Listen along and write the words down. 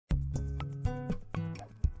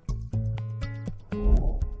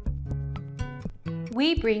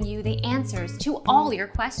We bring you the answers to all your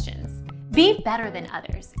questions. Be better than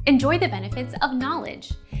others. Enjoy the benefits of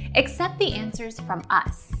knowledge. Accept the answers from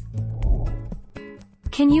us.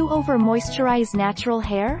 Can you over-moisturize natural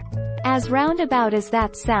hair? As roundabout as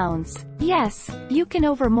that sounds, yes, you can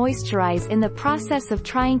over-moisturize in the process of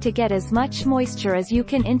trying to get as much moisture as you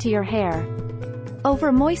can into your hair.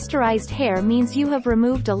 Over-moisturized hair means you have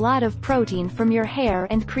removed a lot of protein from your hair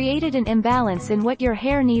and created an imbalance in what your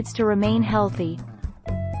hair needs to remain healthy.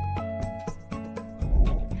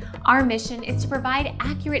 Our mission is to provide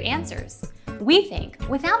accurate answers. We think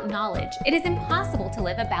without knowledge, it is impossible to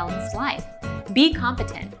live a balanced life. Be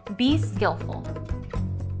competent, be skillful.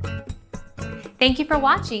 Thank you for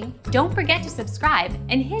watching. Don't forget to subscribe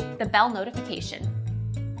and hit the bell notification.